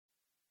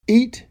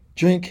Eat,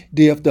 Drink,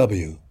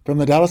 DFW from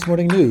the Dallas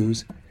Morning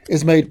News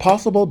is made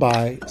possible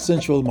by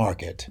Central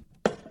Market.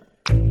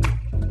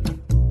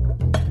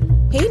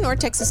 Hey, North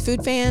Texas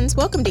food fans.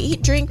 Welcome to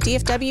Eat, Drink,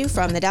 DFW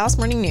from the Dallas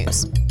Morning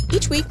News.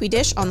 Each week, we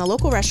dish on the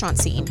local restaurant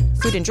scene,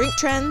 food and drink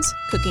trends,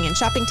 cooking and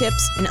shopping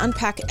tips, and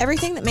unpack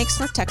everything that makes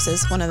North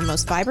Texas one of the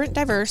most vibrant,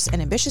 diverse,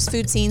 and ambitious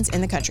food scenes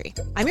in the country.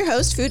 I'm your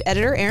host, food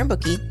editor Erin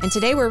Bookey, and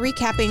today we're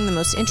recapping the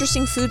most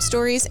interesting food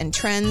stories and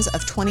trends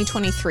of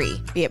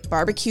 2023, be it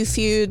barbecue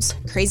feuds,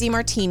 crazy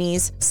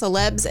martinis,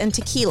 celebs, and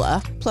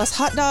tequila, plus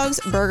hot dogs,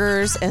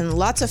 burgers, and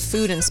lots of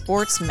food and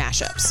sports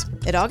mashups.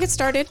 It all gets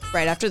started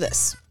right after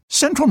this.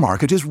 Central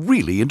Market is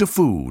really into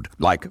food,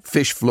 like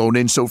fish flown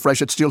in so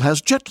fresh it still has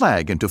jet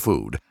lag into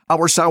food.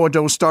 Our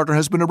sourdough starter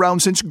has been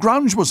around since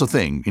grunge was a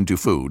thing into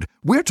food.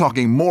 We're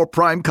talking more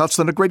prime cuts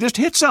than a greatest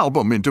hits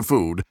album into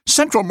food.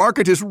 Central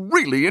Market is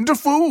really into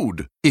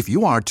food. If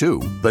you are too,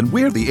 then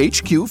we're the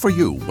HQ for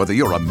you, whether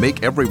you're a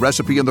make every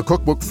recipe in the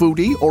cookbook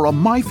foodie or a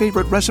my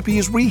favorite recipe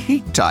is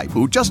reheat type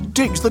who just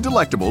digs the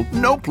delectable.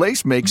 No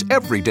place makes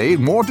every day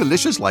more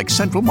delicious like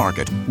Central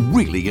Market.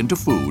 Really into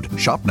food.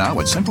 Shop now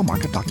at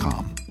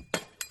centralmarket.com.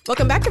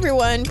 Welcome back,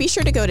 everyone. Be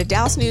sure to go to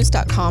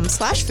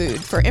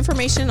dallasnews.com/food for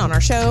information on our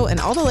show and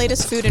all the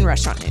latest food and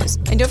restaurant news.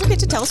 And don't forget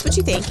to tell us what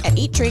you think at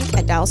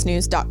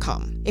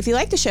eatdrink@dallasnews.com. If you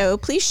like the show,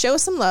 please show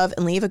us some love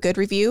and leave a good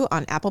review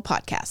on Apple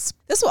Podcasts.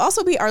 This will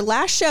also be our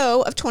last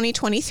show of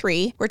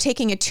 2023. We're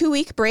taking a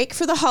 2-week break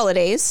for the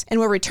holidays, and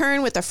we'll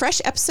return with a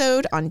fresh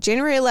episode on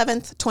January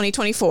 11th,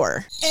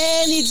 2024.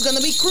 And it's going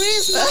to be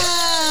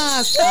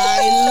Christmas!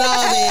 I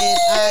love it.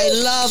 I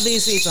love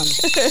this season.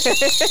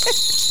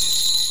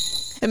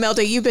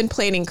 Imelda, you've been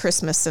planning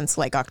Christmas since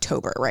like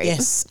October, right?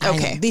 Yes.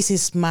 Okay. This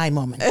is my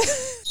moment.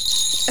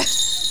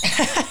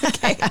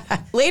 Okay.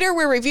 Later,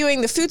 we're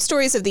reviewing the food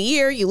stories of the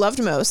year you loved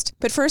most.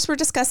 But first, we're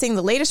discussing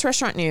the latest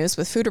restaurant news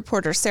with food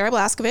reporter Sarah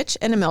Blaskovich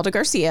and Imelda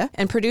Garcia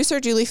and producer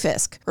Julie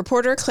Fisk.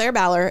 Reporter Claire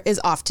Baller is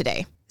off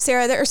today.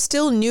 Sarah, there are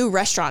still new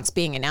restaurants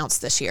being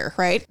announced this year,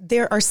 right?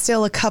 There are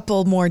still a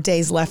couple more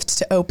days left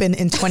to open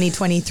in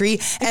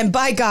 2023. And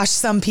by gosh,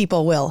 some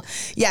people will.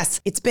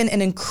 Yes, it's been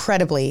an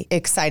incredibly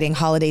exciting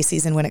holiday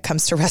season when it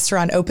comes to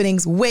restaurant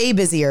openings, way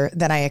busier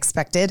than I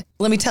expected.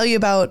 Let me tell you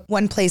about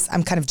one place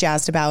I'm kind of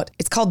jazzed about.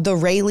 It's called the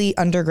Rayleigh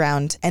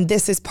Underground. And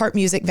this is part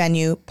music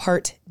venue,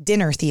 part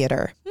dinner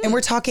theater. And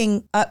we're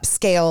talking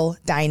upscale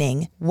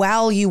dining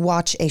while you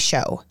watch a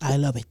show. I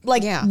love it.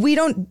 We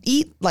don't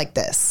eat like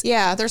this.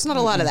 Yeah, there's not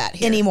a lot of that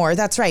here anymore.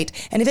 That's right.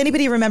 And if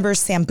anybody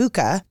remembers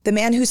Sambuca, the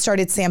man who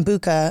started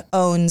Sambuca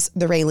owns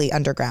the Rayleigh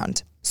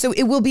Underground. So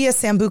it will be a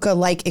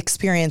Sambuca-like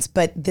experience,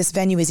 but this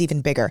venue is even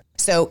bigger.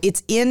 So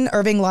it's in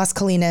Irving, Las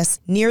Colinas,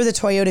 near the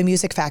Toyota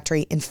Music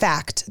Factory. In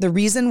fact, the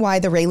reason why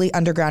the Rayleigh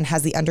Underground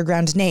has the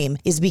underground name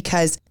is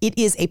because it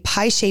is a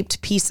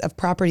pie-shaped piece of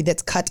property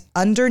that's cut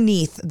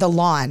underneath the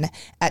lawn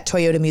at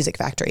Toyota Music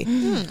Factory.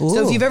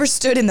 So if you've ever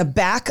stood in the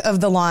back of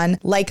the lawn,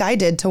 like I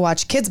did to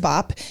watch Kids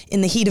Bop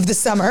in the heat of the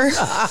summer,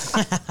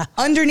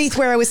 underneath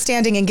where I was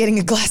standing and getting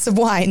a glass of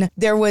wine,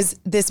 there was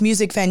this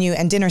music venue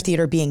and dinner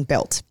theater being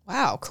built.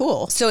 Wow,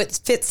 cool. So it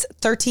fits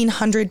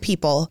 1,300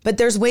 people, but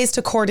there's ways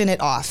to cordon it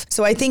off.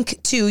 So I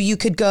think, too, you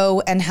could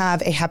go and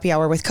have a happy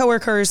hour with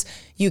coworkers.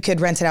 You could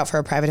rent it out for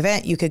a private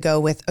event. You could go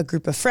with a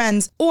group of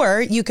friends,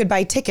 or you could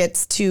buy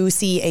tickets to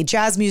see a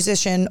jazz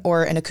musician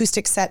or an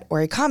acoustic set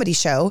or a comedy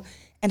show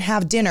and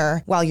have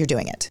dinner while you're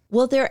doing it.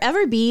 Will there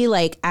ever be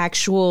like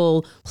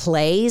actual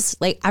plays?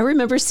 Like I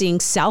remember seeing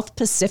South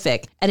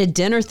Pacific at a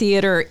dinner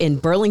theater in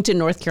Burlington,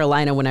 North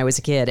Carolina when I was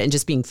a kid and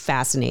just being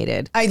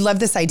fascinated. I love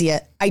this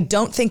idea. I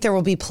don't think there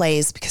will be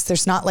plays because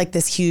there's not like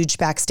this huge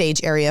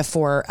backstage area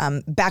for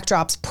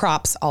backdrops,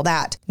 props, all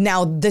that.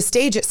 Now, the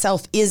stage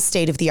itself is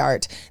state of the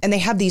art, and they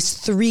have these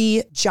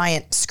 3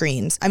 giant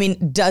screens. I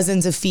mean,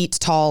 dozens of feet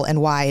tall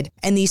and wide.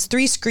 And these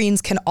 3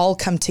 screens can all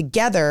come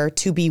together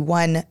to be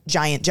one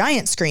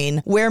giant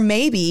screen where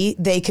maybe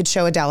they could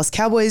show a Dallas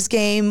Cowboys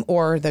game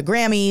or the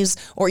Grammys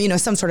or,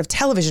 some sort of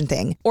television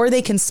thing. Or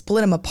they can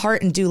split them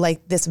apart and do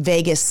like this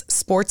Vegas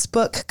sports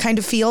book kind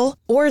of feel.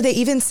 Or they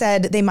even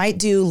said they might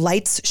do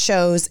lights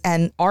shows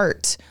and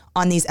art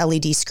on these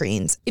LED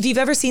screens. If you've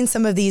ever seen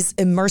some of these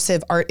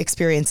immersive art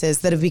experiences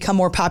that have become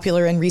more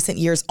popular in recent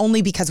years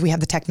only because we have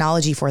the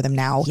technology for them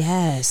now.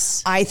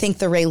 Yes. I think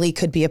the Rayleigh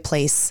could be a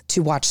place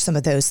to watch some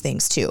of those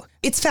things too.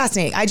 It's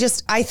fascinating.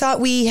 I thought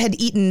we had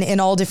eaten in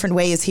all different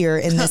ways here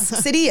in this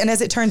city. And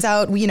as it turns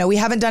out, we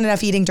haven't done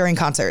enough eating during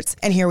concerts.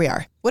 And here we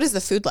are. What is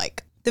the food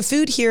like? The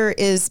food here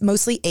is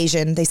mostly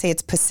Asian. They say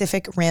it's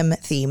Pacific Rim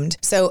themed.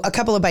 So a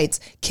couple of bites: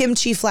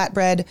 kimchi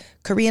flatbread,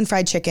 Korean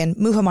fried chicken,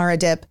 muhammara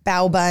dip,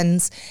 bao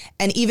buns,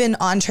 and even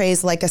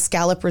entrees like a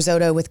scallop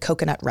risotto with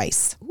coconut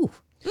rice. Ooh.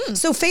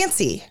 So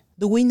fancy.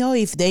 Do we know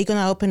if they're going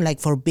to open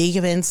like for big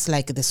events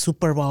like the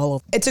Super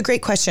Bowl? It's a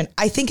great question.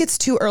 I think it's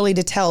too early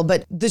to tell,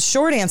 but the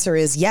short answer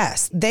is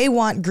yes. They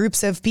want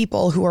groups of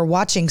people who are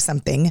watching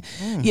something,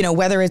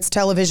 whether it's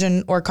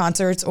television or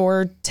concerts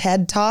or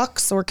TED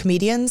Talks or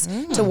comedians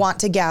to want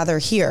to gather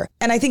here.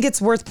 And I think it's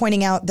worth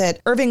pointing out that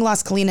Irving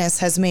Las Colinas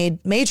has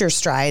made major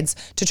strides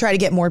to try to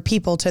get more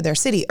people to their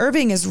city.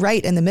 Irving is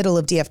right in the middle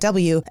of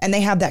DFW, and they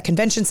have that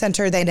convention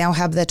center. They now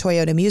have the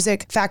Toyota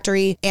Music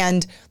Factory,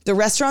 and the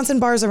restaurants and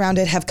bars around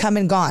it have come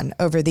and gone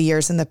over the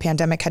years, and the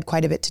pandemic had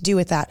quite a bit to do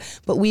with that.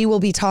 But we will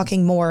be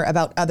talking more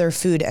about other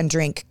food and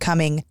drink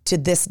coming to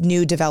this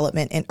new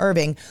development in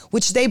Irving,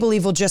 which they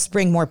believe will just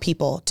bring more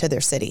people to their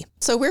city.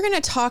 So we're going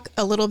to talk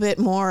a little bit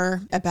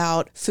more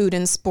about food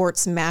and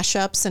sports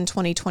mashups in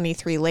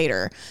 2023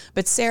 later.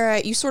 But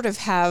Sarah, you sort of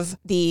have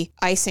the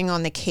icing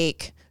on the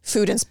cake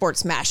food and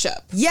sports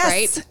mashup,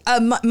 yes,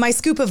 right? My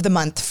scoop of the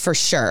month for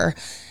sure.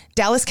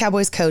 Dallas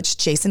Cowboys coach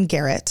Jason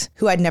Garrett,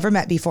 who I'd never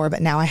met before,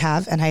 but now I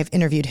have, and I have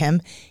interviewed him.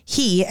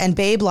 He and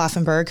Babe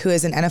Laufenberg, who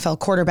is an NFL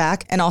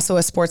quarterback and also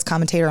a sports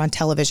commentator on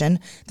television,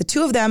 the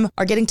two of them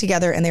are getting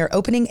together and they are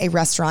opening a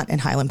restaurant in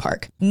Highland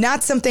Park.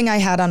 Not something I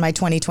had on my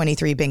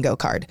 2023 bingo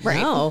card. Right.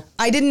 No.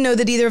 I didn't know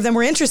that either of them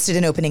were interested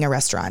in opening a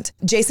restaurant.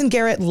 Jason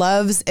Garrett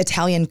loves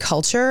Italian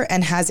culture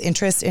and has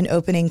interest in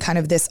opening kind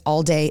of this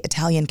all-day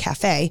Italian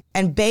cafe.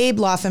 And Babe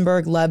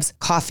Laufenberg loves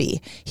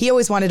coffee. He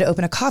always wanted to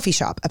open a coffee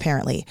shop,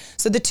 apparently.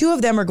 So the two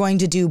of them are going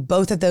to do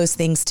both of those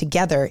things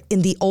together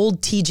in the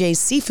old TJ's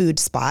Seafood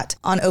spot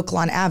on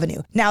Oaklawn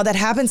Avenue. Now, that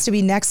happens to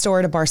be next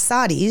door to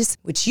Barsati's,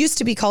 which used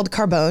to be called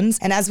Carbone's.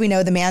 And as we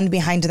know, the man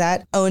behind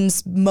that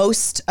owns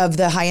most of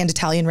the high-end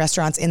Italian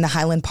restaurants in the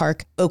Highland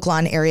Park,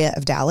 Oaklawn area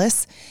of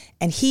Dallas.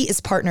 And he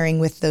is partnering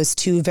with those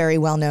two very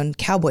well-known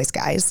Cowboys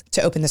guys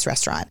to open this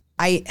restaurant.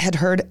 I had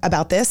heard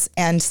about this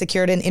and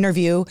secured an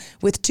interview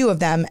with two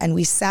of them, and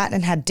we sat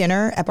and had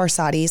dinner at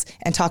Barsati's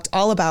and talked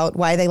all about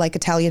why they like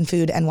Italian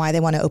food and why they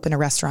want to open a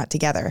restaurant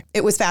together.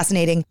 It was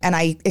fascinating, and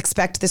I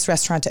expect this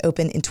restaurant to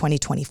open in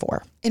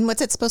 2024. And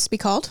what's it supposed to be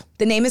called?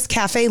 The name is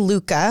Cafe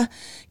Luca,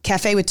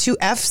 Cafe with two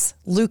F's,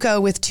 Luca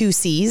with two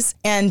C's,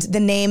 and the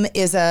name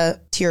is a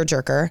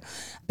tearjerker.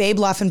 Babe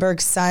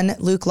Laufenberg's son,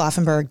 Luke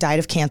Laufenberg, died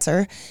of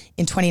cancer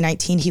in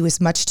 2019. He was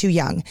much too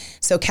young.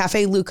 So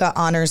Cafe Luca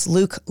honors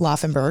Luke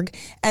Laufenberg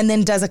and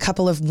then does a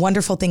couple of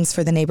wonderful things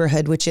for the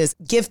neighborhood, which is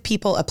give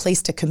people a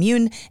place to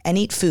commune and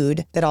eat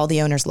food that all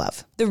the owners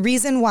love. The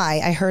reason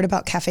why I heard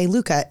about Cafe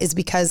Luca is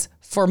because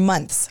for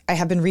months, I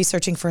have been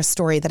researching for a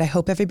story that I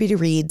hope everybody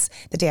reads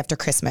the day after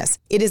Christmas.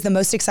 It is the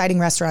most exciting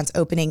restaurants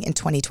opening in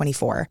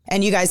 2024.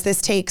 And you guys,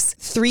 this takes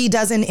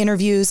 36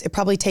 interviews. It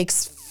probably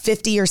takes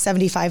 50 or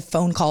 75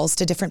 phone calls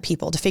to different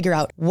people to figure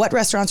out what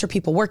restaurants are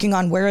people working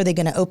on, where are they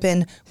going to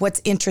open, what's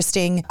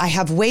interesting. I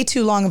have way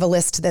too long of a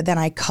list that then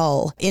I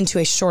cull into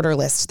a shorter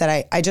list that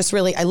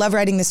I love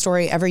writing this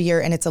story every year,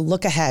 and it's a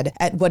look ahead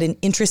at what an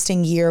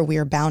interesting year we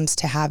are bound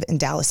to have in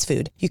Dallas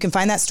food. You can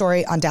find that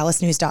story on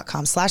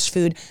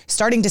dallasnews.com/food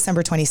starting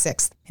December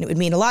 26th. And it would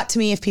mean a lot to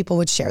me if people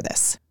would share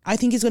this. I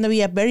think it's going to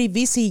be a very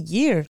busy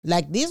year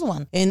like this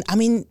one. And I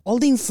mean, all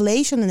the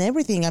inflation and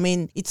everything. I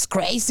mean, it's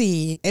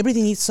crazy.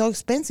 Everything is so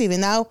expensive. And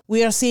now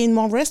we are seeing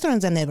more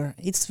restaurants than ever.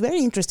 It's very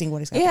interesting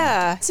what is happening.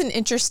 Yeah, it's an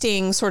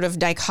interesting sort of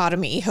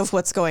dichotomy of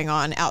what's going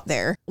on out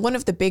there. One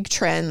of the big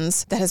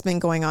trends that has been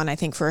going on, I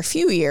think, for a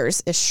few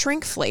years is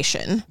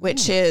shrinkflation,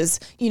 which is,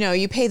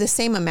 you pay the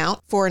same amount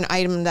for an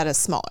item that is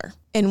smaller.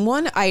 And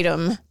one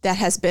item that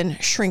has been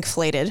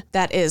shrinkflated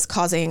that is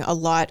causing a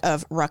lot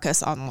of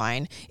ruckus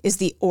online is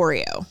the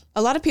Oreo.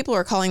 A lot of people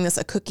are calling this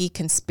a cookie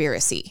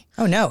conspiracy.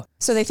 Oh, no.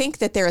 So they think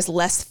that there is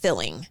less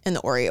filling in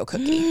the Oreo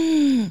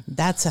cookie.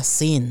 That's a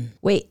sin.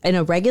 Wait, in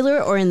a regular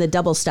or in the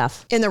double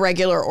stuff? In the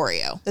regular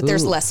Oreo, that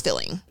there's less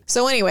filling.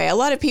 So anyway, a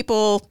lot of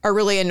people are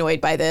really annoyed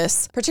by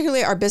this,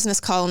 particularly our business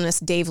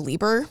columnist, Dave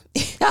Lieber.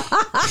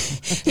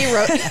 He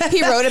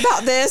wrote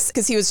about this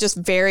because he was just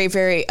very,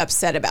 very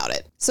upset about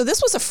it. So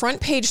this was a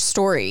front page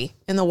story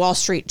in the Wall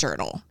Street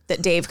Journal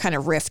that Dave kind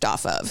of riffed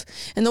off of.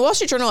 And the Wall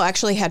Street Journal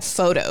actually had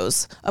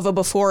photos of a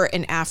before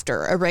and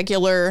after, a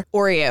regular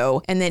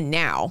Oreo, and then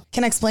now.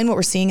 Can I explain what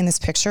we're seeing in this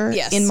picture?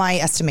 Yes. In my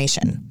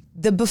estimation,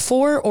 the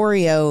before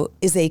Oreo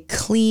is a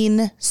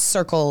clean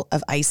circle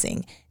of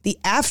icing. The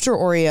after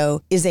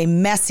Oreo is a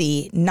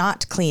messy,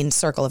 not clean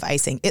circle of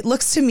icing. It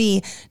looks to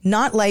me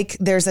not like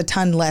there's a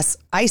ton less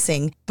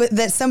icing, but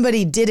that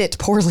somebody did it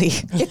poorly.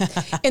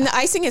 And the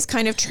icing is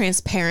kind of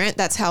transparent.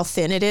 That's how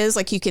thin it is.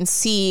 Like you can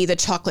see the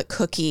chocolate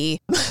cookie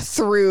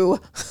through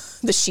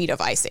the sheet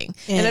of icing.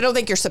 And I don't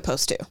think you're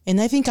supposed to.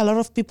 And I think a lot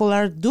of people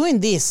are doing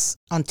this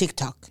on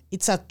TikTok.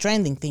 It's a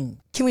trending thing.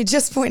 Can we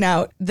just point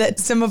out that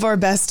some of our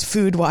best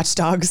food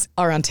watchdogs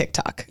are on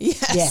TikTok?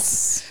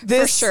 Yes.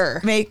 This for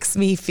sure. makes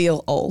me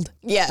feel old.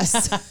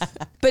 Yes.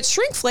 But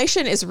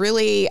shrinkflation is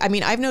really,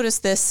 I've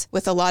noticed this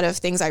with a lot of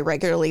things I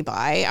regularly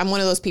buy. I'm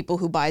one of those people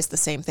who buys the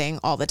same thing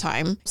all the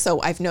time.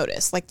 So I've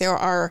noticed, like there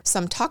are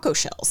some taco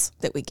shells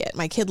that we get.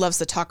 My kid loves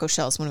the taco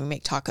shells when we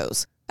make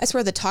tacos. I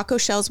swear the taco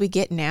shells we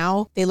get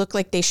now, they look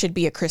like they should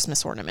be a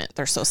Christmas ornament.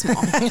 They're so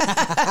small.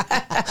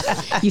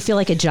 You feel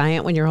like a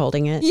giant when you're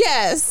holding it.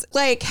 Yes.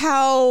 Like,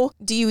 how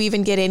do you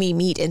even get any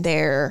meat in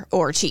there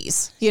or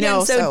cheese? You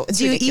know, so it's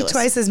do you ridiculous. eat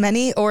twice as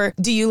many, or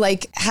do you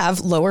like have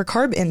lower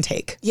carb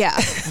intake? Yeah.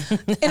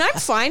 And I'm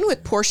fine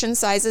with portion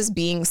sizes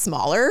being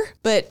smaller,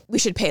 but we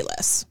should pay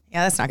less.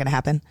 Yeah, that's not going to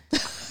happen.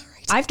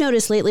 I've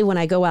noticed lately when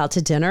I go out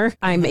to dinner,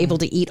 I'm able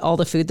to eat all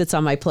the food that's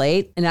on my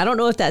plate. And I don't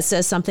know if that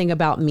says something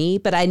about me,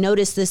 but I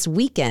noticed this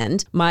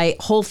weekend, my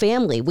whole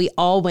family, we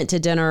all went to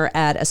dinner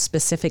at a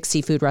specific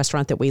seafood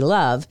restaurant that we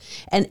love.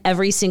 And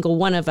every single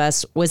one of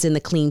us was in the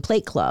Clean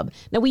Plate Club.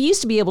 Now, we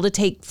used to be able to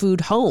take food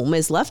home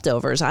as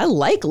leftovers. I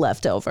like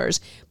leftovers,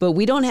 but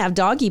we don't have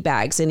doggy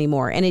bags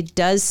anymore. And it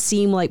does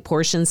seem like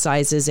portion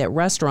sizes at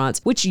restaurants,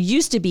 which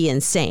used to be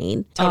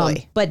insane.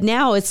 Totally. But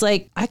now it's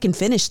like, I can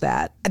finish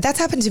that. That's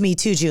happened to me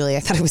too,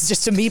 Julie. I thought it was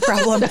just a me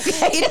problem.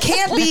 It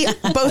can't be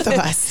both of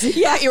us.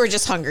 Yeah, you were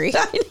just hungry.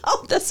 I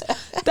know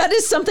that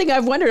is something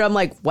I've wondered. I'm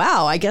like,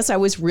 wow, I guess I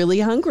was really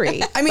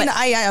hungry. I mean,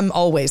 I am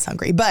always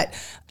hungry, but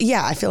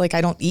yeah, I feel like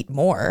I don't eat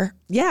more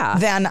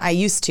than I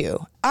used to.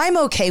 I'm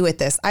okay with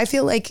this. I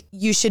feel like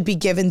you should be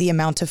given the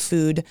amount of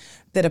food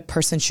that a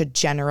person should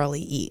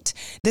generally eat.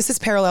 This is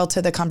parallel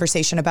to the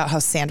conversation about how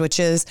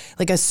sandwiches,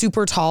 like a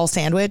super tall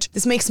sandwich,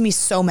 this makes me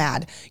so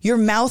mad. Your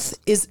mouth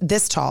is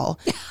this tall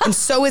and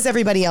so is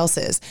everybody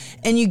else's.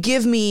 And you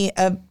give me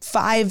a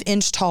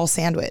 5-inch tall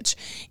sandwich.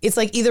 It's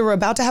like either we're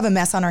about to have a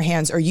mess on our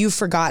hands or you've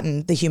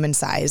forgotten the human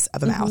size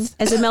of a mouth.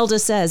 As Imelda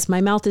says,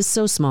 my mouth is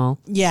so small.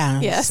 Yeah.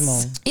 Yes.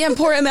 Small. Yeah, and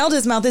poor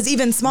Imelda's mouth is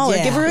even smaller.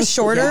 Yeah. Give her a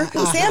shorter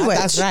sandwich.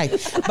 That's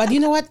right. But you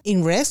know what?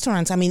 In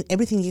restaurants, I mean,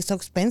 everything is so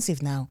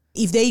expensive now.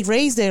 If they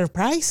raise their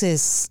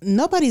prices,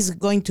 nobody's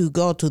going to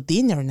go to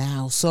dinner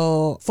now.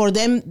 So for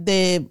them,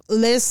 the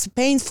less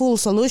painful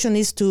solution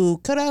is to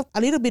cut out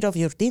a little bit of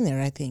your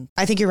dinner, I think.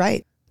 I think you're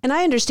right. And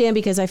I understand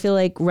because I feel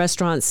like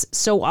restaurants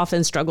so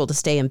often struggle to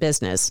stay in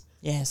business.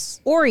 Yes.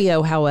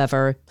 Oreo,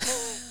 however,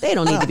 they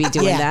don't need to be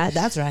doing that.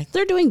 That's right.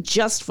 They're doing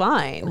just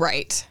fine.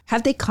 Right.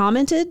 Have they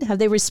commented? Have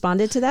they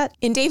responded to that?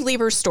 In Dave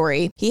Lieber's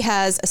story, he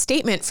has a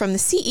statement from the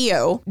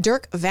CEO,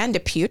 Dirk Van de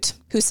Putte,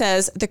 who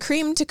says, the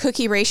cream to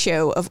cookie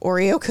ratio of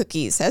Oreo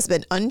cookies has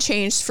been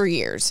unchanged for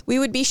years. We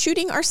would be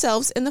shooting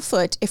ourselves in the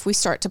foot if we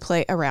start to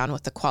play around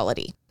with the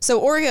quality.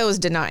 So Oreo is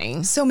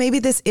denying. So maybe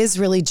this is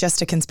really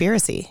just a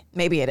conspiracy.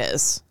 Maybe it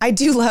is. I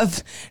do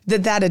love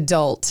that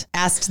adult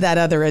asked that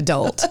other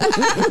adult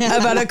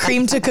about a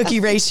cream to cookie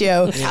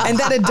ratio. Yeah. And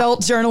that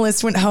adult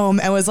journalist went home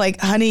and was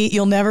like, honey,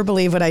 you'll never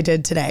believe what I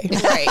did today.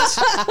 Right.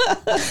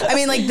 I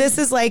mean, like, this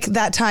is like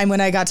that time when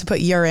I got to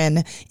put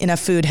urine in a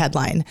food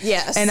headline.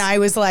 Yes. And I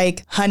was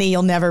like, honey,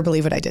 you'll never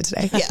believe what I did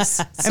today. Yes.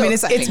 I mean,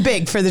 it's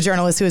big for the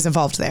journalist who is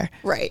involved there.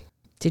 Right.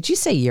 Did you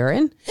say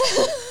urine?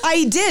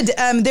 I did.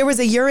 There was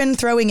a urine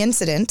throwing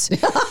incident.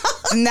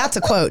 And that's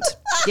a quote.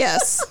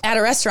 Yes. At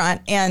a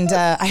restaurant. And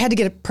I had to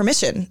get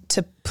permission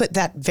to put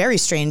that very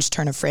strange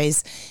turn of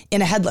phrase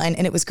in a headline,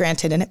 and it was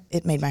granted, and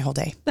it made my whole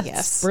day.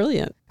 Yes.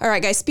 Brilliant. All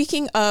right, guys,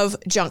 speaking of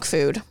junk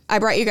food, I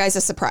brought you guys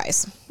a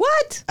surprise.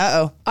 What?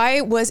 Uh-oh.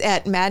 I was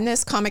at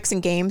Madness Comics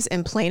and Games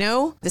in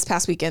Plano this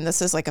past weekend. This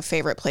is like a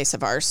favorite place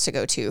of ours to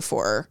go to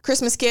for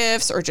Christmas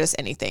gifts or just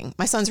anything.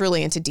 My son's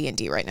really into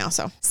D&D right now,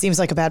 so. Seems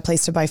like a bad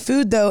place to buy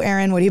food, though,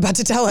 Erin. What are you about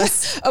to tell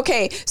us?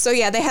 Okay, so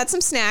yeah, they had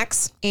some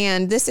snacks,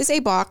 and this is a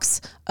box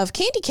of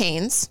candy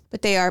canes,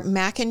 but they are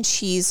mac and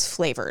cheese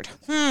flavored.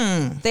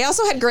 They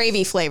also had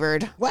gravy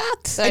flavored.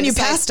 What? So And you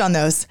passed on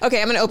those. Okay,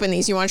 I'm going to open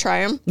these. You want to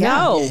try them?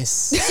 No.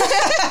 Yes.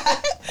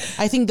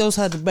 I think those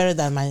are better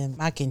than my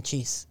mac and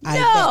cheese.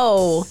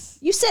 No.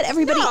 You said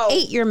everybody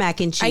ate your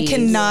mac and cheese. I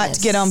cannot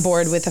get on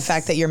board with the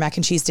fact that your mac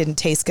and cheese didn't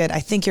taste good. I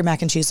think your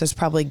mac and cheese was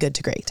probably good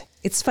to great.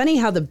 It's funny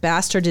how the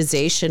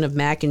bastardization of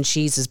mac and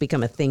cheese has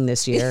become a thing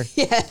this year.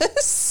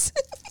 Yes.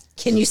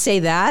 Can you say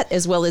that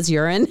as well as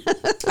urine?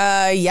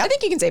 Yeah. I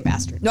think you can say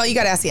bastard. No, you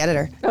got to ask the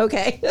editor.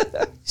 Okay.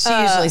 She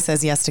usually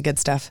says yes to good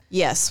stuff.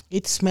 Yes.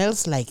 It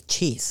smells like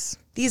cheese.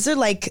 These are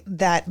like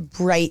that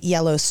bright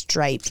yellow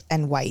stripe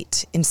and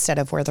white instead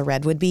of where the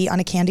red would be on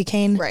a candy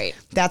cane. Right.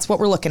 That's what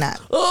we're looking at.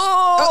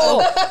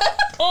 Oh,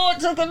 it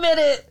took a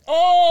minute.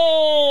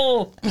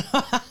 Oh.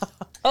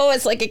 Oh,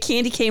 it's like a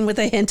candy cane with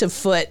a hint of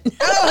foot.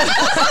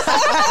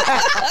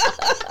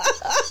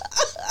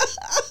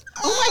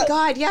 Oh my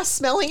God. Yeah,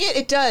 smelling it,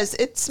 it does.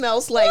 It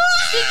smells like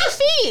your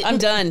feet. I'm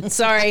done.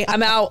 Sorry,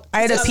 I'm out.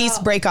 I had a piece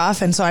break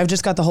off, and so I've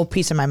just got the whole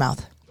piece in my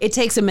mouth. It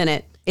takes a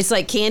minute. It's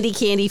like candy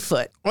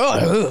foot.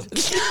 That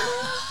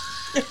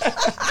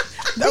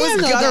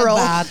was guttural.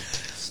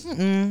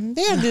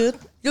 They are good.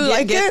 You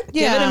like it?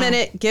 Give it a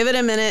minute. Give it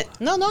a minute.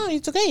 No,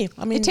 it's okay.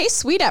 I mean, It tastes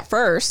sweet at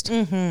first.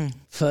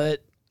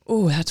 Foot.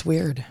 Oh, that's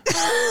weird.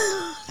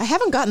 I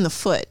haven't gotten the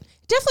foot.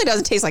 It definitely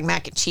doesn't taste like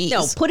mac and cheese.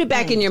 No, put it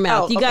back in your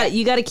mouth. Oh, okay.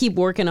 You got to keep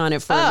working on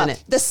it for a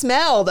minute. The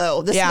smell,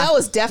 though. The Yeah. smell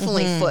is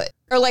definitely foot.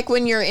 Or like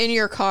when you're in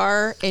your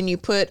car and you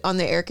put on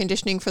the air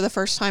conditioning for the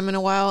first time in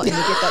a while and you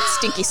get that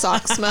stinky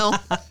sock smell.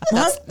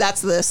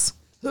 That's this.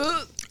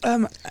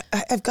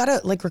 I've got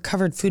a like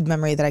recovered food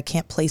memory that I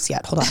can't place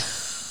yet. Hold on.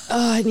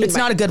 It's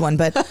not a good one,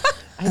 but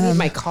I need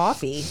my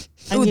coffee.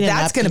 ooh, need a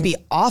that's going to napkin.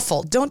 be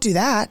awful. Don't do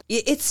that.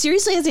 It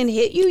seriously hasn't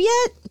hit you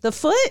yet? The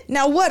foot?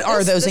 Now, what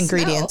are those the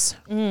ingredients?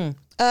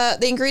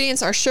 The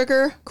ingredients are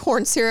sugar,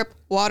 corn syrup,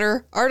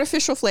 water,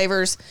 artificial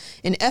flavors,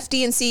 and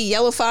FD&C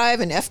Yellow 5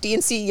 and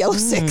FD&C Yellow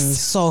 6.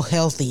 So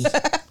healthy.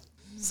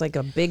 It's like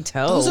a big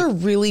toe. Those are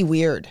really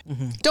weird.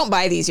 Don't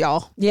buy these,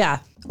 y'all. yeah.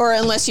 Or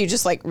unless you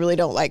just like really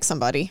don't like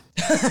somebody.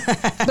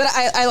 But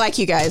I like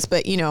you guys,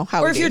 but you know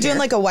how Or we if do you're doing here.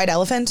 like a white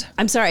elephant.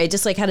 I'm sorry. I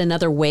just like had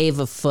another wave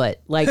of foot.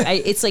 Like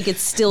it's like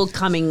it's still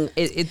coming.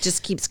 It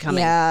just keeps coming.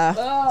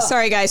 Yeah.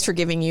 Sorry, guys, for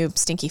giving you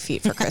stinky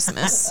feet for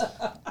Christmas.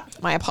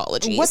 My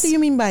apologies. What do you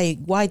mean by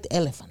white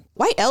elephant?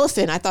 White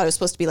elephant, I thought it was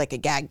supposed to be like a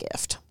gag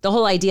gift. The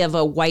whole idea of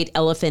a white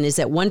elephant is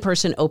that one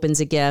person opens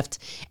a gift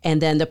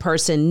and then the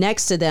person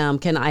next to them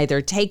can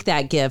either take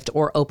that gift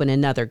or open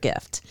another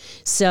gift.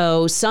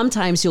 So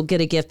sometimes you'll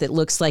get a gift that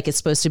looks like it's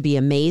supposed to be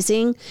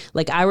amazing.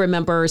 Like I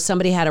remember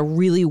somebody had a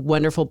really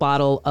wonderful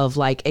bottle of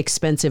like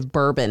expensive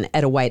bourbon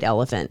at a white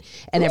elephant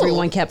and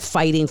everyone kept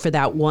fighting for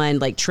that one,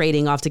 like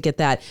trading off to get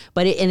that.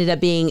 But it ended up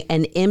being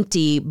an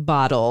empty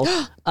bottle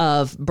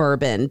of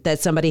bourbon that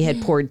somebody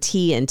had poured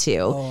tea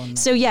into.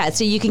 So yeah,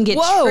 so you can get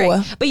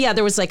tricked. But yeah,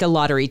 there was like a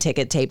lottery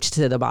ticket taped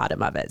to the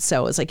bottom of it.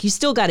 So it's like you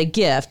still got a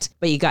gift,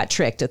 but you got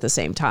tricked at the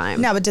same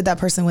time. Now, but did that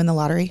person win the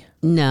lottery?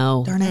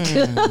 No. Darn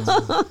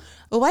it.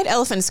 Well, white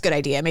elephant is a good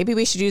idea. Maybe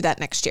we should do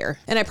that next year.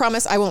 And I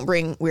promise I won't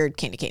bring weird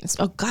candy canes.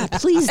 Oh God,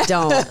 please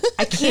don't.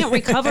 I can't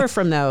recover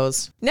from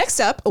those.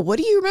 Next up, what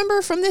do you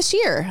remember from this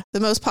year?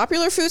 The most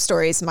popular food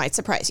stories might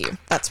surprise you.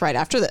 That's right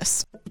after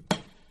this.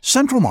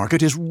 Central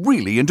Market is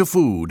really into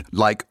food.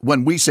 Like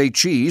when we say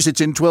cheese, it's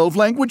in 12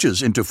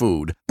 languages into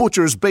food.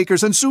 Butchers,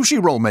 bakers, and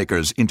sushi roll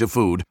makers into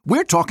food.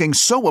 We're talking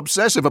so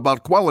obsessive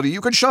about quality you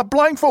can shop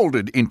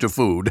blindfolded into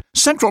food.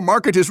 Central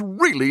Market is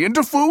really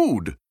into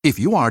food. If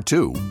you are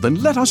too, then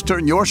let us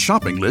turn your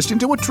shopping list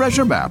into a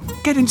treasure map.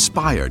 Get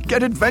inspired,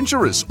 get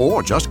adventurous,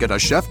 or just get a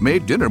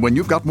chef-made dinner when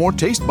you've got more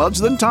taste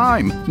buds than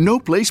time. No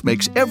place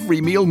makes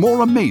every meal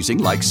more amazing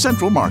like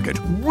Central Market.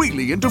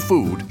 Really into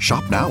food.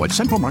 Shop now at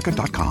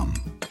centralmarket.com.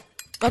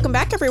 Welcome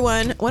back,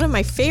 everyone. One of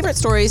my favorite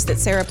stories that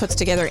Sarah puts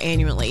together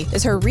annually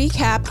is her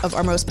recap of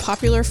our most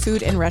popular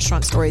food and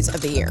restaurant stories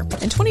of the year.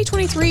 And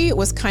 2023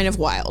 was kind of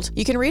wild.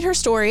 You can read her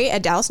story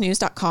at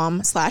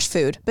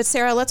dallasnews.com/food. But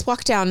Sarah, let's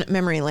walk down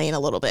memory lane a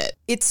little bit.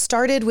 It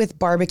started with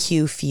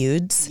barbecue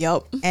feuds.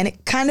 Yep. And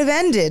it kind of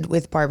ended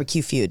with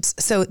barbecue feuds.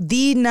 So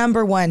the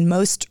number one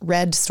most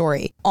read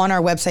story on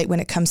our website when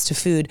it comes to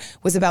food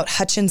was about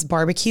Hutchins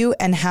Barbecue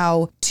and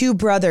how two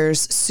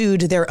brothers sued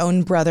their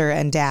own brother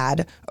and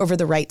dad over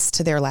the rights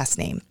to their last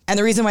name. And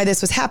the reason why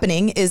this was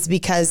happening is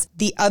because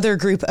the other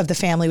group of the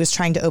family was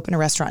trying to open a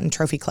restaurant and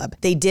trophy club.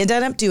 They did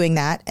end up doing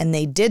that, and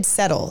they did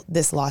settle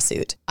this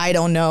lawsuit. I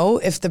don't know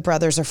if the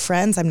brothers are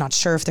friends. I'm not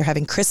sure if they're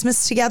having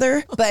Christmas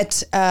together,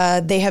 but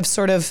they have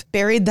sort of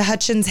buried the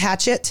Hutchins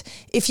hatchet,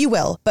 if you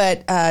will.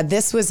 But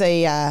this was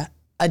a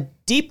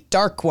deep,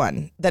 dark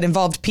one that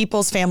involved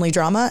people's family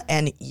drama,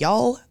 and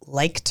y'all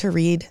like to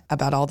read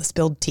about all the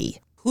spilled tea.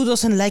 Who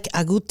doesn't like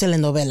a good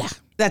telenovela?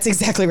 That's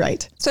exactly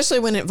right. Especially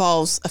when it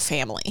involves a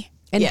family.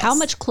 And Yes. how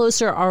much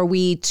closer are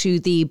we to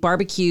the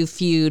Barbecue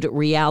Feud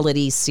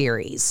reality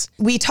series?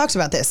 We talked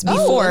about this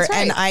before, that's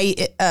right. and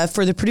I,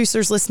 for the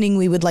producers listening,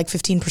 we would like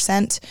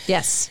 15%.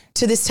 Yes.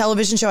 To this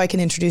television show, I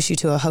can introduce you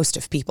to a host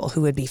of people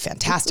who would be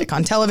fantastic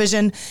on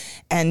television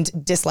and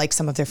dislike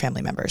some of their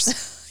family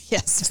members.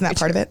 Yes. Isn't that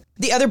part of it?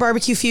 The other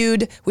barbecue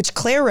feud, which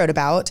Claire wrote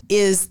about,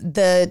 is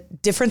the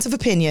difference of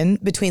opinion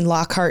between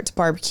Lockhart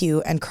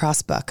Barbecue and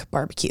Crossbuck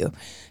Barbecue.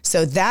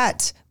 So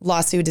that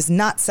lawsuit is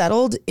not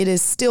settled. It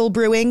is still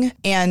brewing.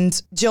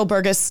 And Jill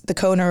Burgess, the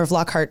co-owner of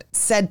Lockhart,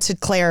 said to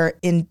Claire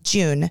in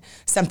June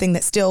something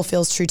that still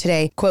feels true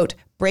today, quote,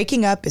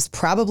 "Breaking up is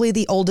probably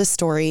the oldest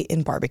story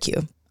in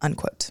barbecue,"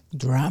 unquote.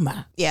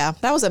 Drama. Yeah,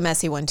 that was a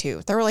messy one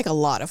too. There were like a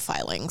lot of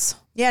filings.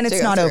 Yeah, and to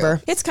it's go not through.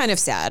 over. It's kind of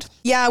sad.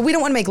 Yeah, we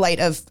don't want to make light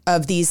of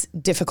these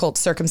difficult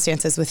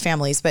circumstances with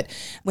families, but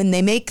when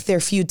they make their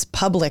feuds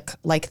public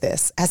like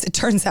this, as it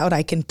turns out,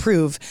 I can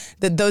prove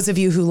that those of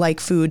you who like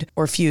food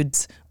or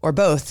feuds or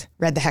both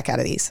read the heck out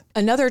of these.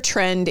 Another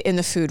trend in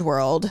the food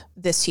world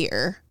this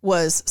year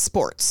was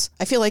sports.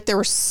 I feel like there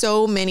were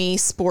so many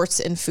sports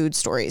and food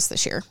stories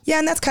this year. Yeah,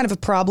 and that's kind of a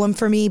problem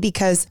for me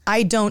because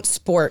I don't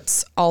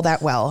sports all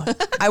that well.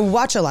 I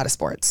watch a lot of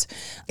sports.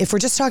 If we're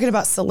just talking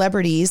about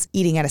celebrities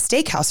eating at a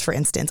steakhouse, for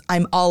instance,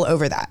 I'm all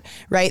over that,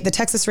 right? The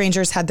Texas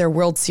Rangers had their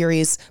World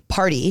Series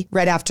party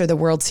right after the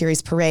World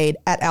Series parade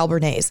at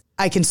Albernays.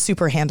 I can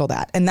super handle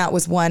that. And that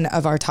was one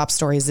of our top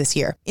stories this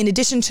year. In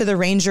addition to the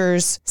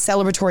Rangers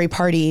celebratory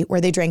party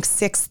where they drank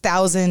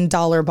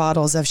 $6,000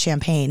 bottles of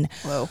champagne.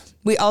 Whoa.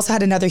 We also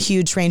had another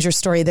huge Ranger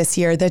story this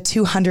year, the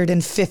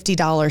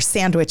 $250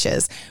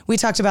 sandwiches. We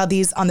talked about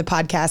these on the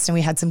podcast and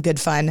we had some good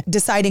fun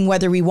deciding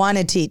whether we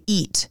wanted to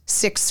eat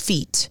 6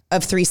 feet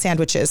of 3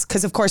 sandwiches.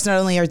 Because of course, not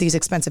only are these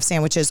expensive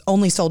sandwiches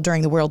only sold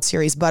during the World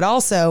Series, but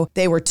also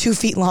they were 2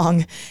 feet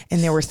long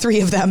and there were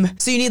 3 of them.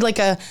 So you need like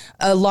a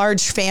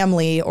large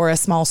family or a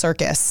small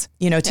circus,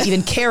 to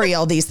even carry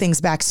all these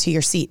things back to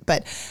your seat.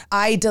 But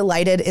I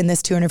delighted in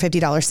this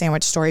 $250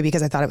 sandwich story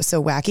because I thought it was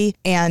so wacky.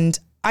 And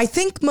I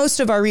think most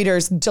of our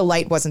readers,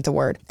 delight wasn't the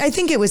word. I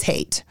think it was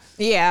hate.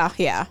 Yeah.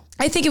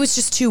 I think it was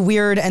just too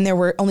weird. And there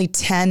were only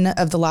 10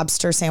 of the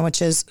lobster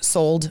sandwiches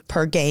sold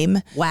per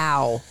game.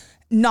 Wow.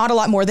 Not a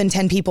lot more than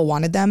 10 people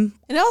wanted them.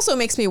 And it also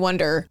makes me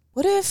wonder,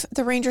 what if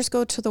the Rangers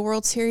go to the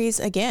World Series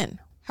again?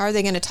 How are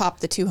they going to top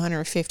the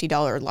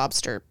 $250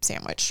 lobster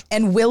sandwich?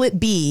 And will it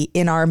be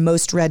in our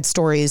most read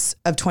stories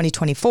of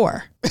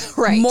 2024?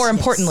 Right. More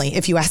importantly,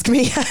 if you ask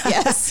me.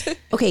 Yes.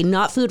 Okay,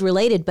 not food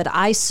related, but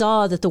I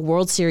saw that the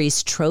World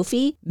Series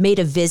trophy made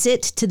a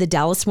visit to the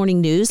Dallas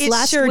Morning News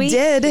last sure week.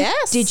 did.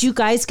 Yes. Did you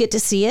guys get to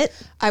see it?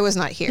 I was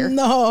not here.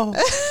 No.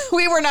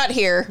 We were not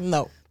here.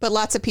 No. But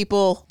lots of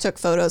people took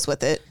photos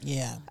with it.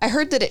 Yeah. I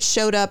heard that it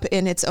showed up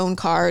in its own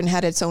car and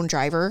had its own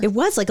driver. It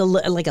was like a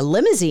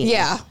limousine.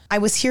 Yeah. I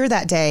was here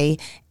that day,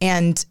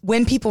 and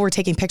when people were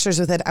taking pictures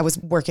with it, I was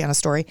working on a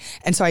story.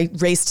 And so I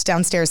raced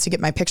downstairs to get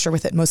my picture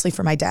with it, mostly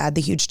for my dad,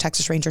 the huge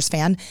Texas Rangers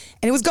fan,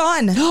 and it was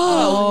gone.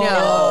 Oh,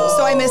 no.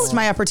 So I missed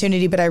my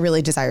opportunity, but I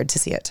really desired to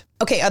see it.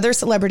 Okay, other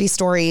celebrity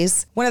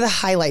stories. One of the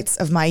highlights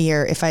of my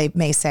year, if I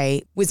may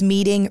say, was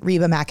meeting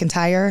Reba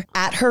McEntire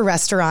at her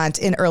restaurant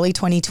in early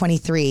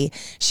 2023.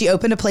 She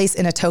opened a place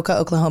in Atoka,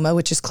 Oklahoma,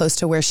 which is close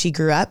to where she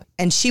grew up.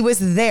 And she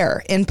was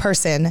there in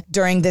person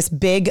during this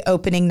big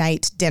opening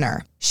night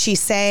dinner. She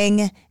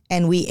sang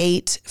and we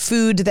ate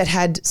food that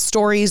had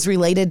stories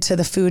related to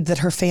the food that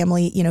her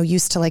family,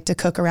 used to like to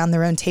cook around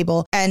their own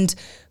table. And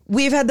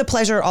we've had the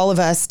pleasure, all of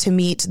us, to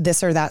meet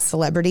this or that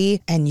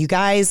celebrity. And you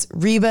guys,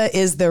 Reba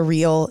is the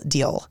real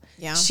deal.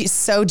 Yeah. She's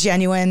so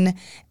genuine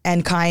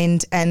and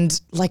kind and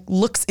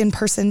looks in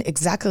person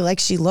exactly like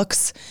she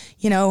looks,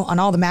 on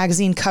all the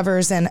magazine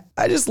covers. And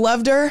I just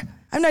loved her.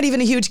 I'm not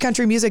even a huge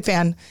country music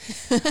fan,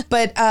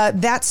 but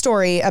that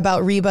story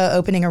about Reba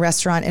opening a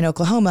restaurant in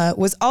Oklahoma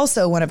was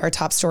also one of our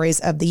top stories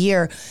of the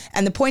year.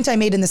 And the point I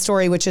made in the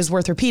story, which is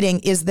worth repeating,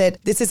 is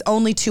that this is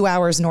only 2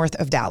 hours north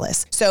of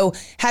Dallas. So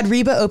had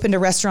Reba opened a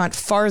restaurant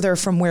farther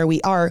from where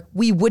we are,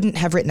 we wouldn't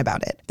have written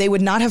about it. They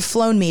would not have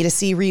flown me to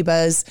see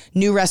Reba's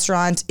new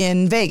restaurant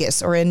in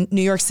Vegas or in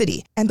New York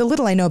City. And the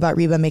little I know about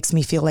Reba makes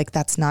me feel like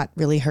that's not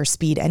really her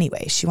speed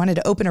anyway. She wanted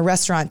to open a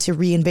restaurant to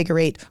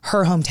reinvigorate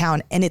her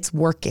hometown, and it's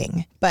working.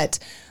 But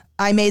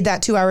I made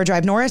that 2-hour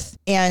drive north,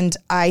 and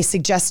I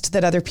suggest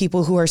that other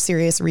people who are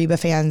serious Reba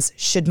fans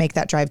should make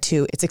that drive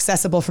too. It's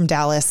accessible from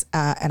Dallas,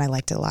 and I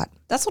liked it a lot.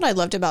 That's what I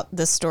loved about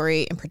this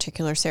story in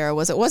particular, Sarah,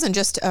 was it wasn't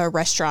just a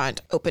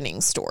restaurant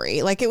opening story.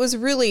 It was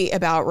really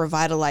about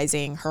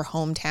revitalizing her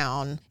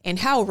hometown and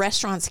how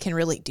restaurants can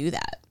really do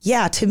that.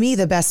 Yeah, to me,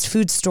 the best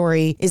food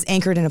story is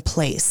anchored in a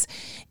place.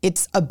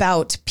 It's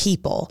about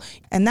people.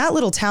 And that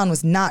little town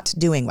was not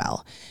doing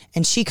well.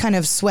 And she kind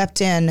of swept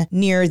in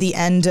near the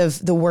end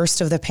of the worst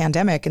of the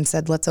pandemic and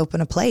said, let's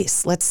open a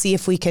place. Let's see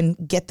if we can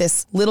get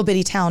this little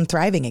bitty town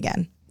thriving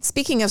again.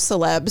 Speaking of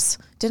celebs,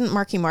 didn't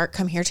Marky Mark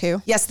come here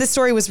too? Yes, this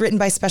story was written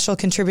by special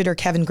contributor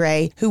Kevin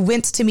Gray, who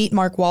went to meet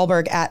Mark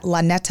Wahlberg at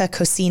La Neta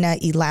Cocina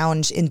y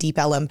Lounge in Deep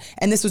Ellum.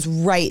 And this was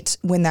right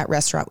when that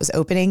restaurant was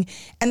opening.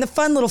 And the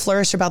fun little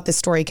flourish about this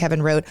story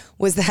Kevin wrote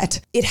was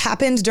that it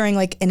happened during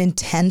an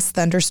intense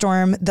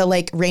thunderstorm,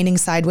 the raining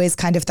sideways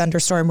kind of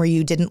thunderstorm where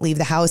you didn't leave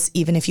the house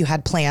even if you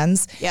had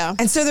plans. Yeah.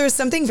 And so there was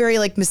something very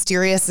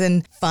mysterious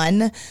and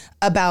fun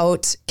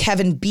about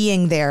Kevin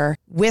being there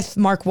with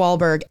Mark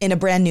Wahlberg in a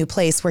brand new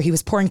place where he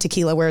was pouring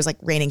tequila, where it was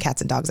raining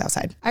cats and dogs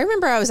outside. I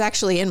remember I was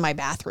actually in my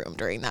bathroom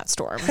during that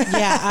storm.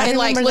 Yeah, I and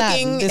remember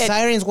looking that. The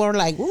sirens were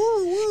woo,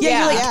 woo.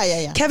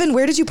 Yeah. Kevin,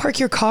 where did you park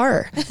your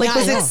car?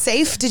 Was it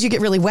safe? Did you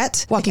get really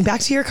wet walking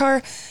back to your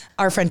car?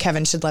 Our friend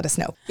Kevin should let us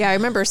know. Yeah, I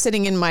remember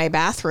sitting in my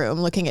bathroom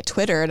looking at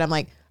Twitter and I'm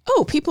like,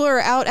 oh, people are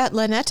out at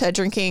La Neta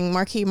drinking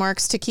Marky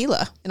Mark's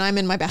tequila. And I'm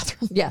in my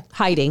bathroom. Yeah,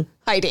 hiding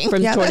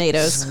From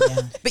tornadoes.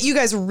 But you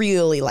guys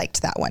really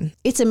liked that one.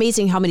 It's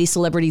amazing how many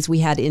celebrities we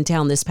had in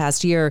town this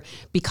past year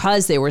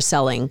because they were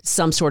selling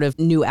some sort of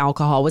new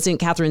alcohol. Wasn't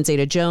Catherine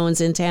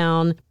Zeta-Jones in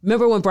town?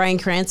 Remember when Bryan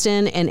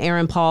Cranston and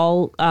Aaron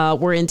Paul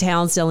were in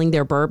town selling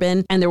their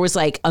bourbon? And there was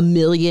 1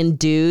 million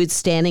dudes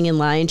standing in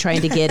line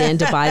trying to get in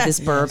to buy this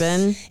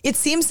bourbon. It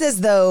seems as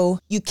though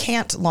you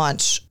can't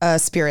launch a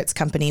spirits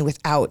company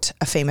without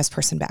a famous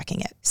person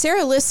backing it.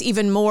 Sarah lists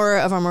even more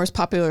of our most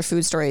popular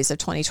food stories of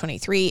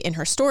 2023 in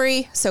her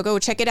story. So go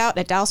check it out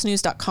at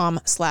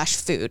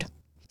dallasnews.com/food.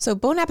 So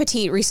Bon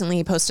Appetit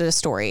recently posted a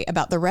story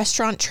about the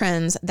restaurant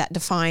trends that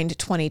defined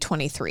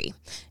 2023.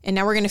 And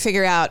now we're going to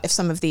figure out if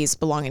some of these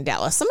belong in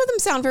Dallas. Some of them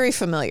sound very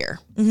familiar.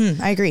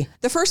 I agree.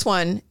 The first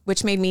one,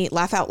 which made me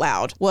laugh out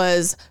loud,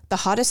 was the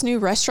hottest new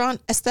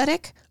restaurant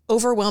aesthetic,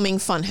 overwhelming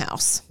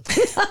funhouse.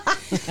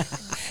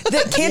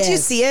 Can't you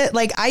see it?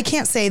 Like, I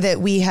can't say that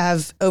we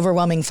have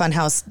overwhelming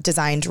funhouse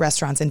designed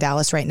restaurants in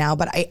Dallas right now,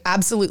 but I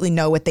absolutely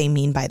know what they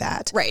mean by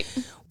that. Right.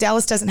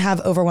 Dallas doesn't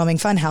have overwhelming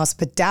funhouse,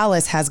 but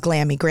Dallas has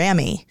glammy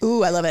Grammy.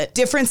 Ooh, I love it.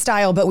 Different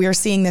style, but we are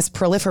seeing this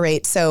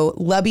proliferate. So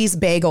Lubby's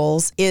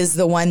Bagels is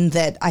the one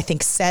that I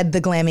think said the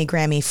glammy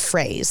Grammy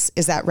phrase.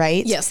 Is that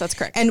right? Yes, that's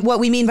correct. And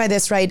what we mean by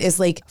this, right, is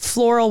like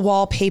floral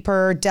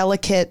wallpaper,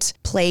 delicate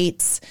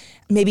plates,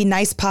 maybe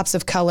nice pops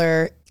of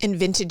color. And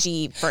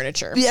vintagey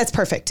furniture. That's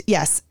perfect.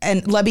 Yes.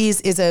 And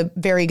Lubby's is a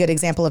very good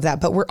example of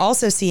that. But we're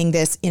also seeing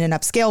this in an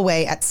upscale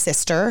way at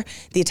Sister,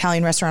 the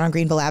Italian restaurant on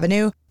Greenville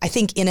Avenue. I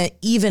think in an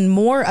even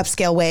more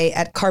upscale way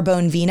at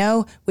Carbone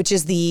Vino, which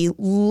is the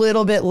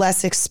little bit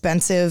less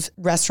expensive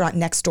restaurant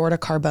next door to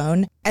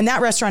Carbone. And that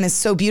restaurant is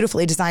so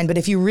beautifully designed. But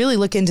if you really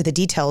look into the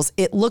details,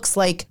 it looks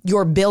like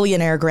your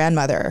billionaire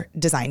grandmother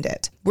designed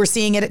it. We're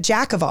seeing it at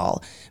Jack of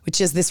All, which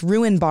is this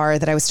ruin bar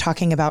that I was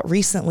talking about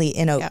recently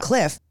in Oak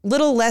Cliff.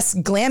 Little less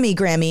glammy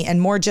Grammy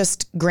and more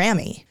just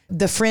Grammy.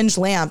 The fringe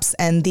lamps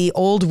and the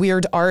old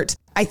weird art.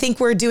 I think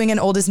we're doing an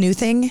old is new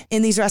thing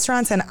in these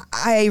restaurants, and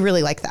I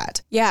really like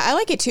that. Yeah, I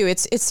like it too.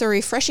 It's a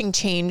refreshing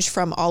change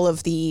from all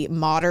of the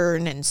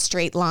modern and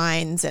straight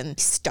lines and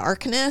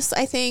starkness,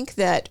 I think,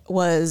 that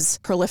was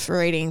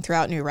proliferating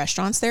throughout new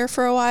restaurants there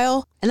for a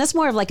while. And that's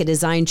more of like a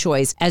design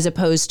choice as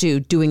opposed to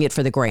doing it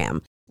for the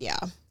gram. Yeah.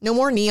 No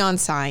more neon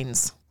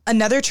signs.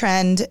 Another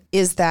trend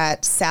is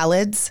that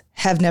salads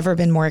have never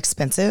been more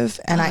expensive.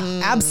 And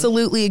I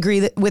absolutely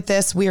agree with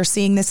this. We are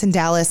seeing this in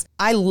Dallas.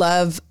 I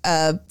love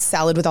a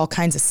salad with all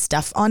kinds of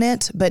stuff on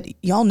it, but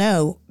y'all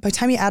know by the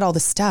time you add all the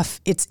stuff,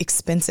 it's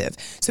expensive.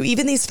 So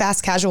even these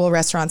fast casual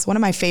restaurants, one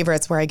of my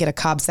favorites where I get a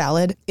Cobb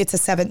salad, it's a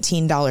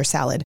 $17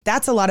 salad.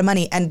 That's a lot of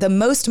money. And the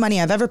most money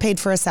I've ever paid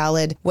for a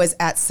salad was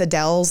at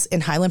Sadel's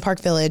in Highland Park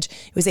Village.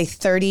 It was a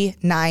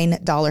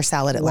 $39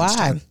 salad at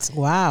lunchtime.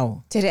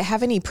 Wow. Did it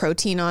have any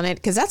protein on it?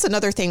 Because that's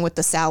another thing with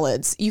the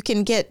salads. You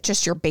can get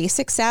just your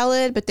basic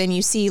salad, but then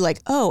you see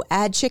like, oh,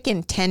 add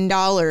chicken,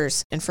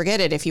 $10, and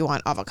forget it if you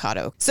want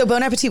avocado. So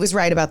Bon Appetit was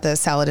right about the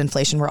salad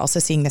inflation. We're also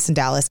seeing this in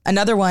Dallas.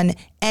 Another one,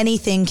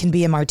 anything can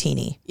be a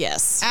martini.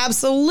 Yes.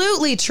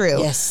 Absolutely true.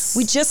 Yes.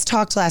 We just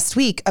talked last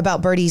week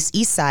about Birdie's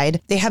East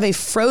Side. They have a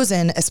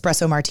frozen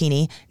espresso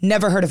martini.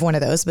 Never heard of one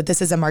of those, but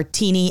this is a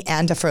martini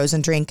and a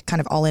frozen drink,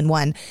 kind of all in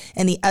one.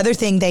 And the other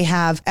thing they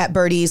have at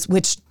Birdie's,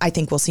 which I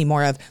think we'll see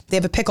more of, they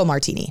have a pickle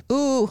martini.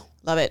 Ooh,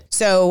 love it.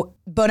 So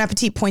Bon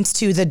Appetit points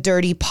to the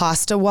dirty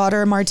pasta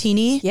water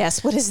martini.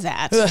 Yes, what is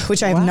that?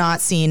 Which I have not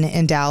seen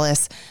in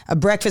Dallas. A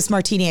breakfast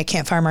martini, a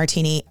campfire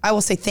martini. I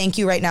will say thank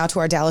you right now to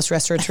our Dallas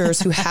restaurateurs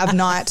who have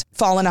not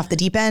fallen off the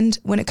deep end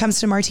when it comes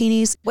to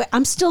martinis. Wait,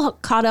 I'm still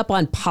caught up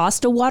on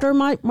pasta water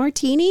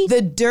martini.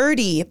 The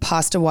dirty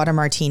pasta water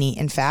martini,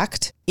 in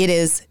fact, it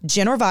is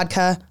gin or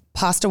vodka,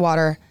 pasta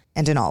water,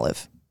 and an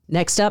olive.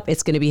 Next up,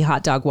 it's going to be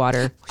hot dog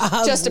water.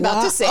 Just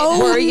about to say.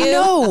 Were you?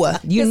 No.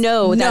 You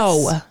know,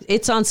 No.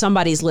 it's on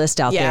somebody's list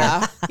out there.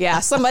 Yeah. Yeah.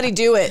 Somebody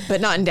do it,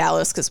 but not in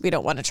Dallas because we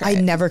don't want to try I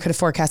it. never could have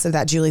forecasted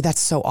that, Julie. That's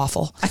so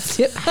awful.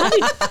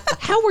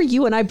 How were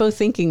you and I both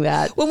thinking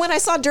that? Well, when I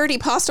saw dirty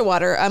pasta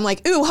water, I'm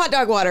like, ooh, hot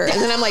dog water.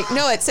 And then I'm like,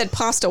 no, it said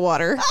pasta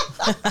water.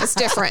 It's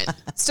different.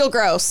 Still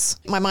gross.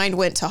 My mind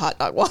went to hot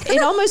dog water.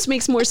 It almost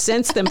makes more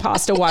sense than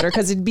pasta water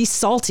because it'd be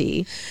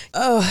salty.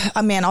 Oh,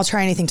 man, I'll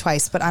try anything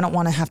twice, but I don't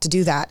want to have to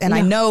do that. And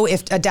I know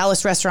if a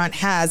Dallas restaurant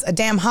has a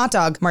damn hot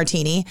dog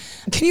martini,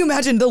 can you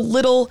imagine the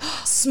little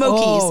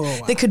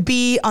smokies that could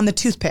be on the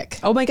toothpick?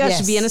 Oh my gosh,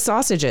 Yes. Vienna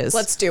sausages.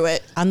 Let's do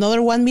it.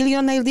 Another 1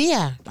 million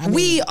idea. I mean,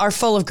 We are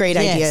full of great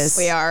Yes. ideas.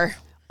 We are.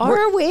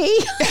 Are we?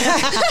 Because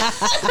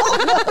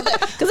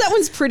that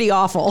one's pretty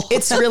awful.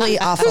 It's really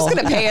awful. Who's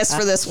going to pay us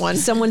for this one?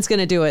 Someone's going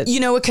to do it. You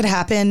know what could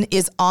happen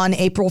is on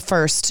April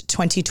 1st,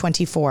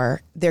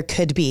 2024, there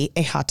could be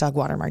a hot dog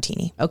water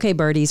martini. Okay,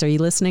 birdies, are you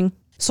listening?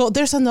 So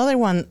there's another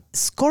one.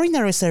 Scoring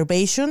a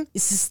reservation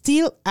is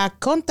still a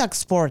contact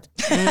sport.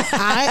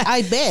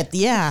 I bet,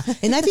 yeah.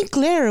 And I think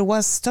Claire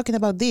was talking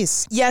about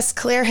this. Yes,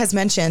 Claire has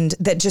mentioned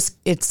that just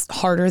it's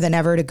harder than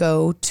ever to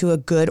go to a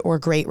good or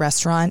great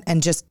restaurant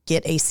and just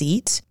get a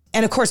seat.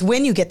 And of course,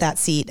 when you get that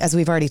seat, as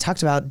we've already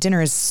talked about, dinner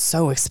is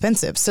so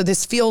expensive. So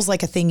this feels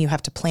like a thing you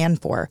have to plan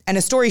for. And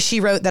a story she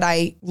wrote that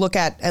I look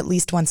at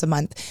least once a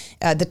month.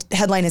 The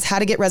headline is How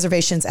to Get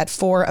Reservations at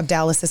 4 of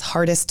Dallas's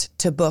Hardest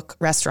to Book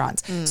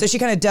Restaurants. So she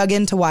kind of dug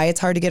into why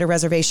it's hard to get a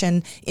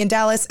reservation in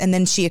Dallas. And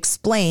then she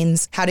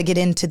explains how to get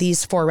into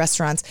these 4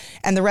 restaurants.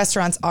 And the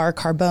restaurants are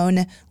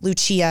Carbone,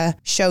 Lucia,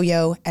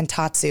 Shoyo, and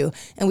Tatsu.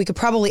 And we could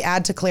probably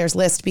add to Claire's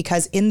list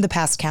because in the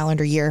past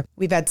calendar year,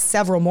 we've had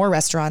several more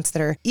restaurants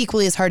that are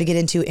equally as hard hard to get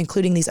into,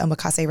 including these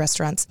omakase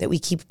restaurants that we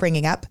keep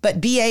bringing up.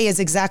 But BA is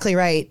exactly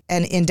right.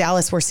 And in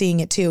Dallas, we're seeing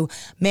it too.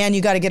 Man,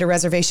 you got to get a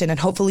reservation, and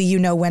hopefully you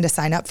know when to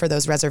sign up for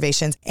those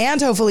reservations.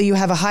 And hopefully you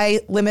have a high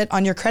limit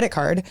on your credit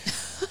card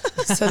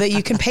so that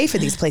you can pay for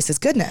these places.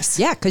 Goodness.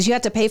 Yeah, because you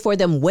have to pay for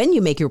them when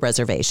you make your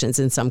reservations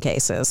in some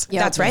cases.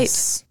 Yeah, That's right.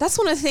 That's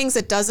one of the things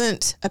that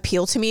doesn't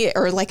appeal to me,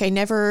 or like I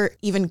never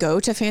even go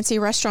to fancy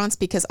restaurants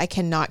because I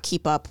cannot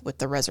keep up with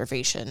the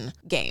reservation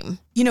game.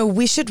 You know,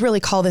 we should really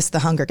call this the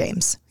Hunger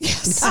Games.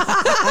 Yes.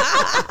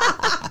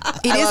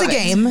 It is a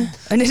game,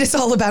 and it is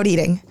all about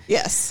eating.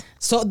 Yes.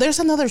 So there's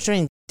another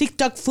trend.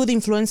 TikTok food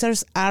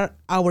influencers are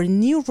our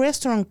new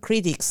restaurant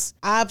critics.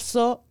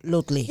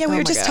 Absolutely. Yeah, we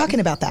were just God. talking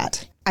about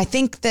that. I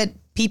think that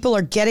people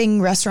are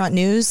getting restaurant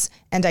news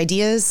and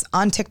ideas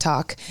on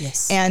TikTok.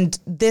 Yes. And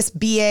this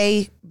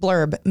BA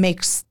blurb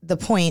makes the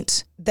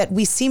point that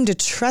we seem to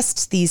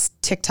trust these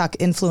TikTok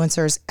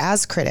influencers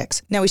as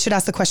critics. Now we should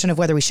ask the question of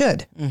whether we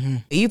should. Mm-hmm.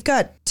 You've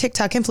got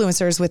TikTok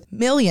influencers with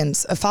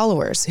millions of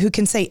followers who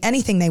can say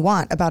anything they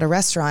want about a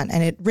restaurant,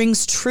 and it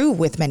rings true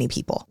with many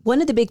people. One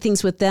of the big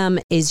things with them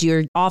is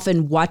you're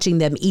often watching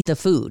them eat the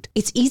food.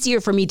 It's easier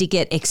for me to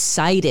get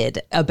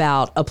excited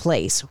about a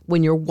place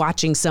when you're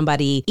watching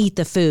somebody eat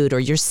the food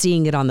or you're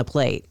seeing it on the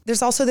plate.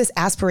 There's also this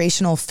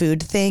aspirational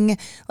food thing.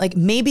 Like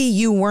maybe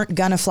you weren't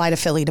gonna fly to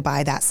Philly to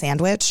buy that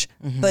sandwich,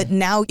 but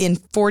now in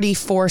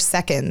 44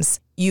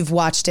 seconds, you've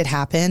watched it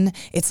happen.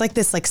 It's like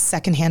this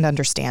secondhand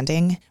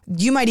understanding.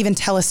 You might even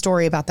tell a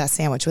story about that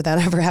sandwich without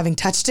ever having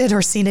touched it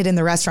or seen it in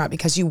the restaurant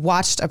because you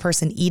watched a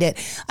person eat it.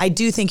 I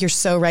do think you're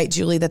so right,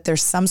 Julie, that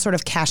there's some sort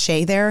of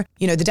cachet there.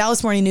 You know, the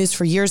Dallas Morning News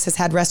for years has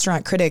had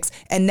restaurant critics,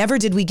 and never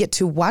did we get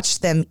to watch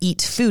them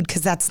eat food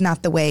because that's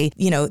not the way,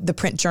 you know, the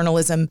print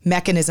journalism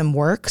mechanism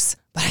works.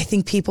 But I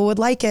think people would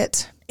like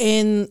it.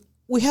 And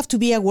we have to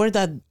be aware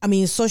that,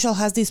 social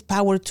has this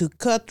power to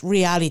cut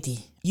reality.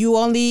 You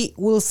only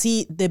will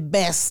see the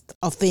best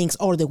of things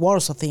or the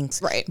worst of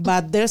things. Right.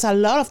 But there's a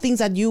lot of things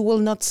that you will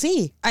not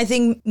see. I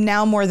think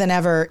now more than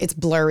ever, it's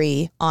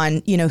blurry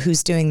on,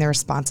 who's doing the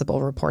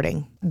responsible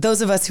reporting.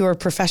 Those of us who are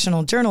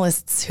professional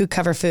journalists who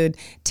cover food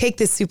take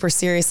this super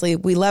seriously.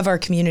 We love our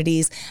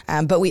communities,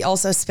 but we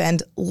also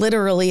spend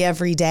literally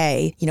every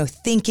day,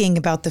 thinking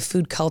about the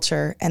food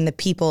culture and the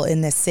people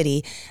in this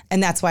city.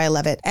 And that's why I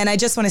love it. And I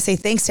just want to say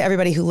thanks to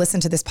everybody who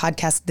listened to this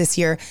podcast this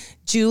year.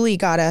 Julie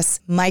got us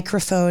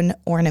microphone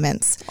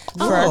ornaments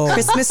for our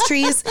Christmas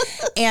trees.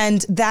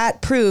 And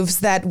that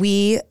proves that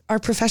we are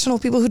professional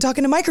people who talk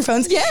into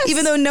microphones,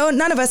 even though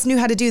none of us knew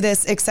how to do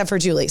this except for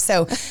Julie.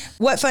 So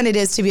what fun it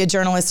is to be a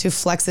journalist who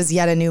flexes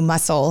yet a new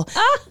muscle.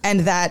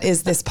 And that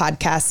is this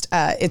podcast.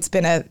 It's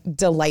been a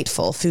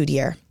delightful food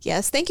year.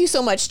 Yes. Thank you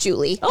so much,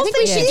 Julie. Oh, I think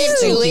we should thank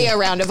give you. Julie a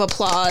round of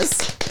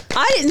applause.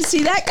 I didn't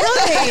see that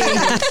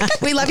coming.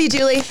 We love you,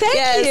 Julie. Thank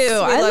Yes, you.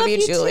 we I love you,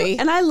 too. Julie.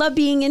 And I love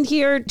being in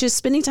here, just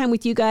spending time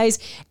with you guys.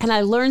 And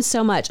I learned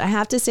so much. I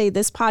have to say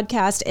this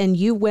podcast and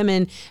you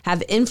women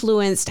have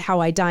influenced how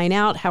I dine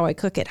out, how I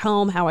cook at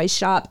home, how I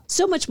shop,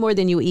 so much more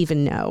than you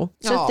even know.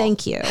 So Aw.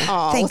 thank you. Oh,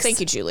 well, Thanks. thank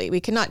you, Julie. We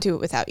cannot do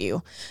it without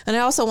you. And I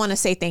also want to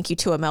say thank you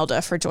to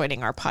Imelda for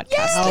joining our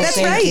podcast. Oh, That's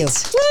thank right. you.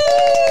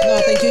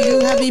 No, thank you.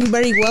 You have been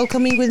very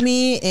welcoming with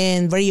me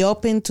and very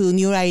open to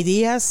new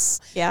ideas.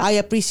 Yeah. I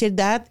appreciate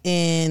that.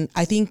 And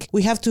I think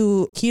we have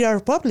to hear our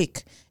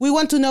public. We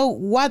want to know,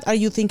 what are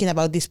you thinking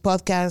about this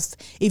podcast?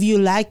 If you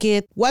like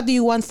it, what do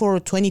you want for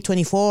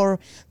 2024?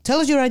 Tell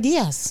us your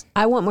ideas.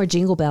 I want more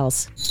jingle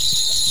bells.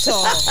 So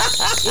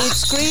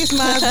it's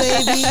Christmas,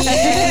 baby.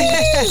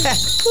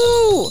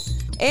 Woo!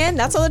 And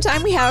that's all the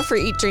time we have for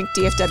Eat Drink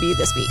DFW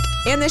this week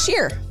and this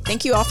year.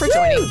 Thank you all for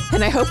joining,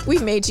 and I hope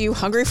we've made you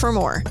hungry for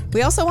more.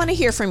 We also want to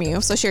hear from you,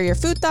 so share your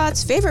food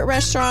thoughts, favorite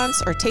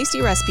restaurants, or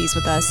tasty recipes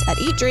with us at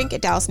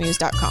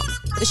eatdrink@dallasnews.com.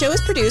 The show is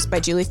produced by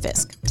Julie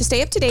Fisk. To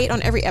stay up to date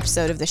on every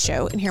episode of the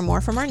show and hear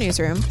more from our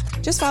newsroom,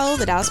 just follow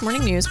the Dallas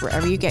Morning News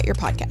wherever you get your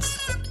podcasts.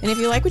 And if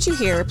you like what you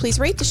hear, please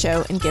rate the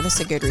show and give us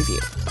a good review.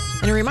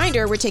 And a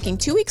reminder, we're taking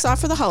 2 weeks off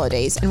for the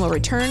holidays and we'll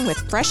return with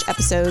fresh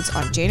episodes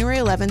on January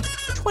 11th,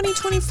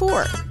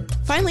 2024.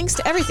 Find links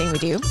to everything we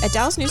do at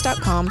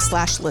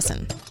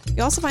dallasnews.com/listen.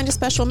 You'll also find a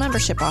special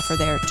membership offer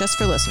there just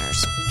for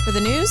listeners. For the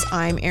news,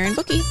 I'm Erin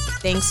Bookie.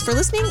 Thanks for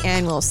listening,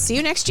 and we'll see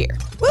you next year.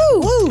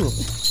 Woo!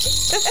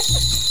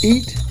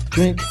 Eat,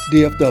 Drink,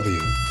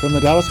 DFW from the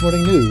Dallas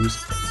Morning News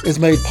is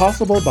made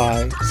possible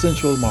by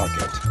Central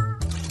Market.